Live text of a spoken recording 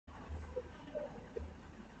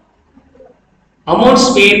Amounts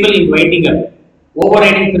payable in winding up,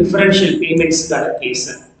 overriding preferential payments case.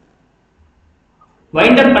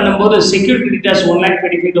 Wind up பண்ணும்போது secured creditors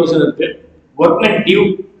 1,25,000 இருக்கு, workmen due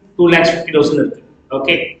 2,50,000 இருக்கு.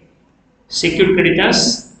 Okay, secured creditors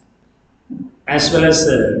as well as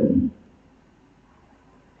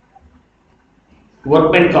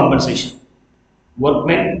workmen compensation.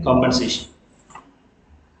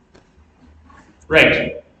 Right,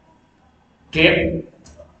 clear?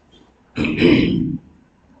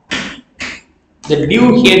 The due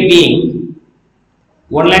here being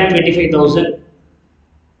 1,25,000,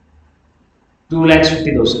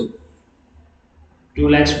 2,50,000,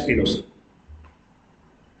 2,50,000.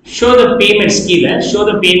 Show the payments killer, show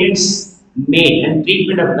the payments made and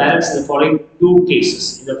treatment of balance in the following two cases,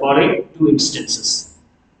 in the following two instances.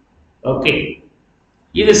 Okay,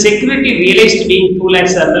 either security realized being 2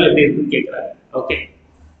 lakhs or okay,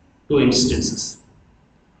 two instances.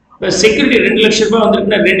 But security 2 lakhs ரூபாய்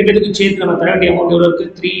வந்திருக்குனா ரெண்டு பேருக்கு சேர்த்து நம்ம தர வேண்டிய amount எவ்வளவு இருக்கு?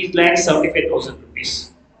 3,75,000 rupees.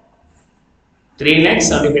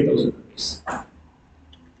 3,75,000 rupees.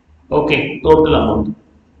 Okay, total amount.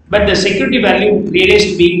 But the security value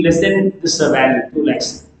realized being less than this value 2 lakhs.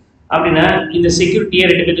 அப்படினா இந்த செக்யூரிட்டியை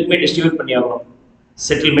ரெண்டு பேருக்குமே டிஸ்ட்ரிபியூட் பண்ணி ஆகணும்,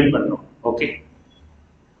 செட்டில்மென்ட் பண்றோம். ஓகே,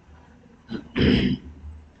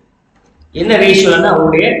 என்ன ரேஷியோனா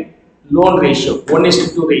அவங்களுடைய லோன் ரேஷியோ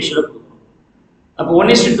 1:2 ரேஷியோல கொடுக்கணும். அப்போ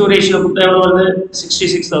 1:2 ரேஷியோல கொடுத்தா எவ்வளவு வருது?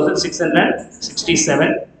 66,667,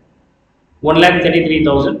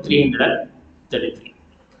 1,33,333.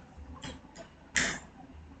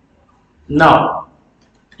 Now,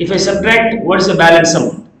 if I subtract, what is the balance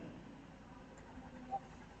amount?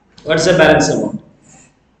 What is the balance amount?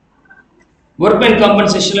 Workman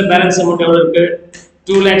compensation balance amount எவ்வளவு இருக்கு?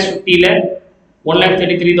 2,50,000 ல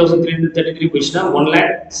 1,33,333 போயிடுச்சுனா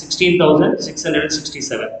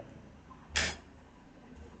 1,16,667.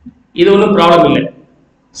 இது ஒன்றும் ப்ராப்ளம் இல்லை.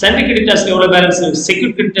 சண்டரி கிரெடிட்டர்ஸ் எவ்வளவு பேலன்ஸ் இருக்கு?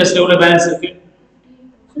 செக்யூரிட்டி கிரெடிட்டர்ஸ் எவ்வளவு பேலன்ஸ் இருக்கு?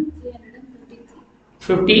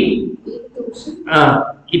 58,000.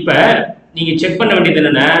 இப்ப நீங்க செக் பண்ண வேண்டியது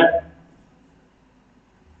என்னன்னா,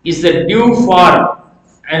 is the due for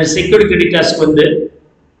and security creditors வந்து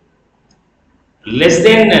less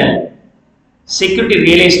than security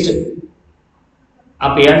realized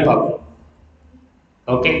அப்பயான்னு பார்க்கணும்.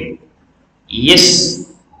 ஓகே, எஸ்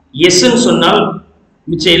ன்னு சொன்னால்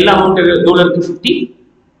மிச்ச எல்லா அமௌண்ட் எவ்வளவு இருக்கு?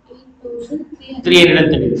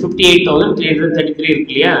 58,333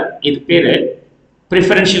 இருக்கு இல்லையா? இது பேரு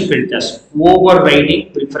preferential creditors, overriding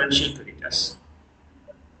preferential creditors.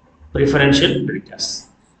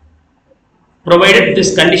 Provided this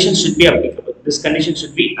condition should be applicable. This condition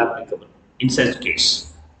should be applicable in such case.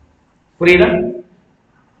 புரியுதா?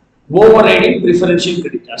 Overriding preferential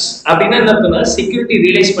creditors அப்படினா என்ன அர்த்தம்னா, செக்யூரிட்டி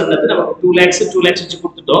ரியலைஸ் பண்ணது நமக்கு 2 lakhs வச்சு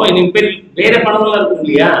கொடுத்துட்டோம். இன்னும் பேர் வேற பணம்லாம் இருக்கும்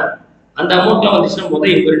இல்லையா? அந்த அமௌண்ட்லாம் வந்துச்சுனா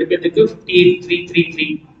முதல்ல இவங்க ரெண்டு பேருக்கு 58,333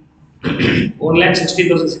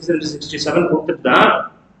 1,60,667 கொடுத்துட்டு தான்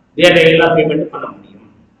வேற எல்லா பேமெண்ட் பண்ண முடியும்.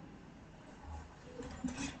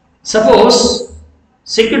 சப்போஸ்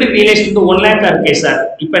செக்யூரிட்டி ரியலைஸ் வந்து 1 lakh இருக்கே சார்,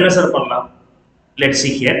 இப்போ என்ன சார் பண்ணலாம்? லெட்ஸ்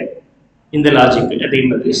see here இந்த லாஜிக். அதே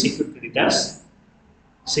மாதிரி security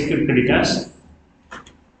creditors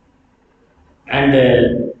and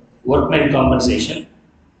workman compensation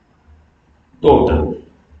total.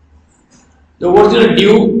 The original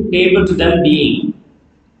due payable to them being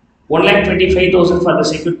 1,25,000 for the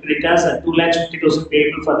secured creditors and 2,50,000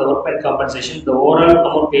 payable for the workman compensation. The overall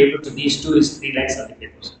amount payable to these two is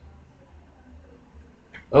 3,75,000.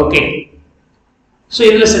 Okay, so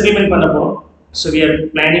idhula settlement panna porom. So we are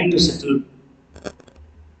planning to settle.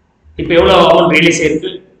 இப்போ எவ்வளவு amount realise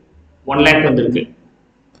ஆயிருக்கு? 1 lakh வந்திருக்கு.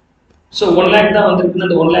 So 1 lakh தான் வந்திருக்குன்னு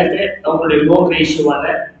அந்த 1 lakh அவங்களுடைய loan ரேஷியோவான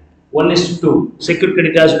 1:2 security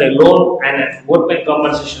கிரெடிட்டர்ஸோட loan and ஒர்க்மென்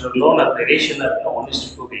காம்பன்சேஷனோட loan அந்த ரேஷியோல இருக்கும்.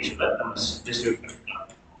 1:2 ரேஷியோல நம்ம டிஸ்ட்ரிபியூட் பண்ணிக்கலாம்.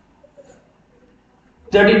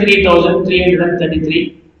 33,333,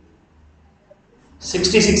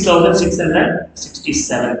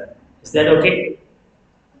 66,667. Is that okay?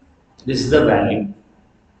 This is the value.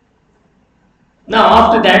 Now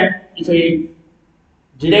after that, if I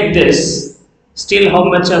deduct this, still how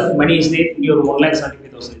much of money is there in your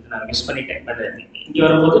 1,75,000? I miss பண்ணிட்டேன். இங்க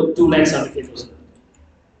வரும்போது 2,75,000.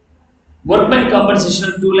 Workman compensation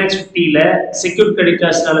 2,50,000 ல security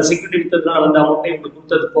கிரெடிட்டர்ஸ்னால security வித்ததுனால வந்த amount உங்களுக்கு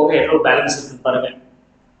கொடுத்தது போக எவ்வளவு பேலன்ஸ் இருக்குன்னு பாருங்க.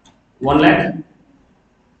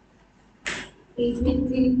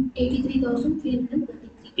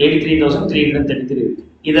 1,83,333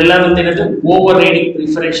 இதெல்லாம் வந்து என்னது? Overriding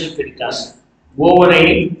preferential creditors.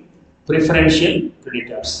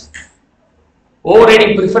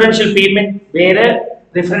 Overriding preferential payment வேற,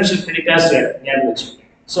 preferential creditors வேற ஞாபகம் வச்சுக்கோங்க.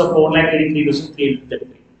 So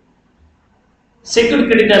 1,83,333. Secured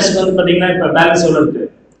creditors வந்து பாத்தீங்கன்னா இப்ப பேலன்ஸ் எவ்வளவு இருக்கு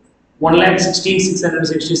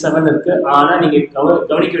 1,16,667 இருக்கு. ஆனா நீங்க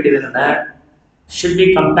கவனிக்க வேண்டியது என்னன்னா should be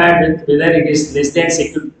compared with whether it is less than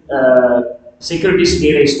securities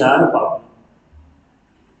realized ஆ பார்க்கணும்.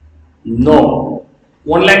 No,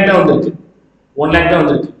 1 lakh தான் வந்திருக்கு. 1 lakh தான்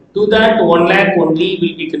வந்திருக்கு. To that 1 lakh only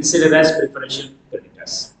will be considered as preferential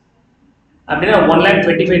creditors. அப்படின்னா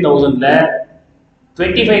 1,25,000ல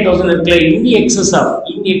 25,000 இருக்குல்ல in excess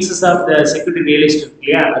of the security realized இருக்கு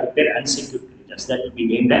இல்லையா அது பேர் unsecured creditors. That will be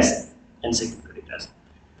named as unsecured creditors.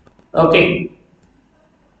 Okay,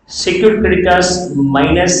 secured creditors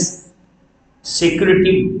minus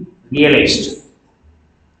security realized.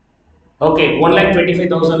 Okay,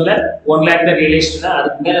 1,25,000ல 1 lakh the realized னா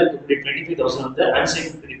அதுக்கு மேல இருக்கக்கூடிய 25,000 வந்து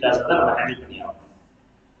unsecured creditors தான் நம்ம ஹேண்டில் பண்ணி ஆகணும்.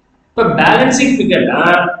 இப்போ balancing ஃபிகர்னா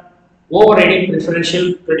overriding preferential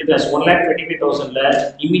creditors 1,25,000ல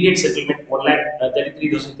immediate settlement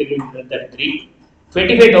 1,33,333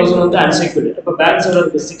 25,000 வந்து unsecured. அப்ப பேலன்ஸ் எவ்வளவு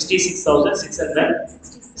இருக்கு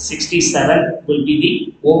 66,667 will be the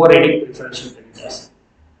overriding preferential creditors.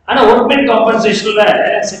 ஆனா workmen compensationல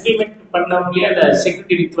செட்டில்மென்ட் பண்ணவங்களே அந்த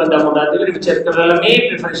செக்யூரிட்டி வித் வந்த அமௌண்ட் அது மிச்சம் இருக்கிறது எல்லாமே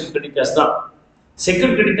preferential creditors தான்.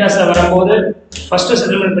 செக்யூரிட்டி creditors வரும்போது ஃபர்ஸ்ட்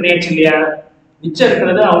செட்டில்மென்ட் பண்ணியாச்சு இல்லையா மிச்சம்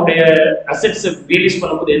இருக்கிறது அவங்களுடைய அசெட்ஸ் ரிலீஸ்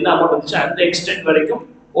பண்ணும்போது என்ன அமௌண்ட் வந்துச்சு அந்த எக்ஸ்டென்ட் வரைக்கும்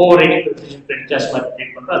ஓவர்ரைடிங் preferential creditors மாதிரி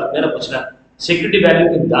ட்ரீட் பண்றோம். அது மேல போச்சுன்னா செக்யூரிட்டி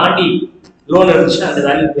வேல்யூக்கு தாண்டி லோன் இருந்துச்சுன்னா அந்த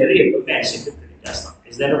வேல்யூ பேரு எப்பவுமே unsecured creditors தான்.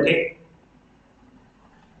 Is that okay?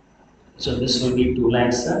 So this will be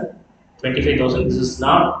 2,25,000. This is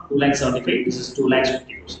not 2,75,000. This is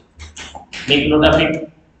 2,50,000. Make note of it.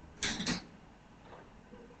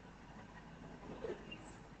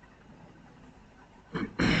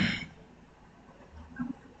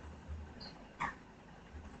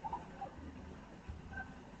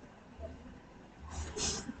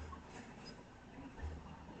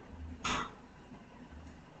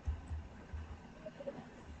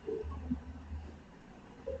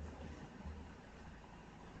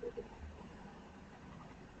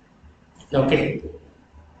 Okay.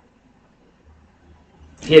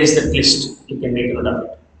 Here is the list. You can make note of it.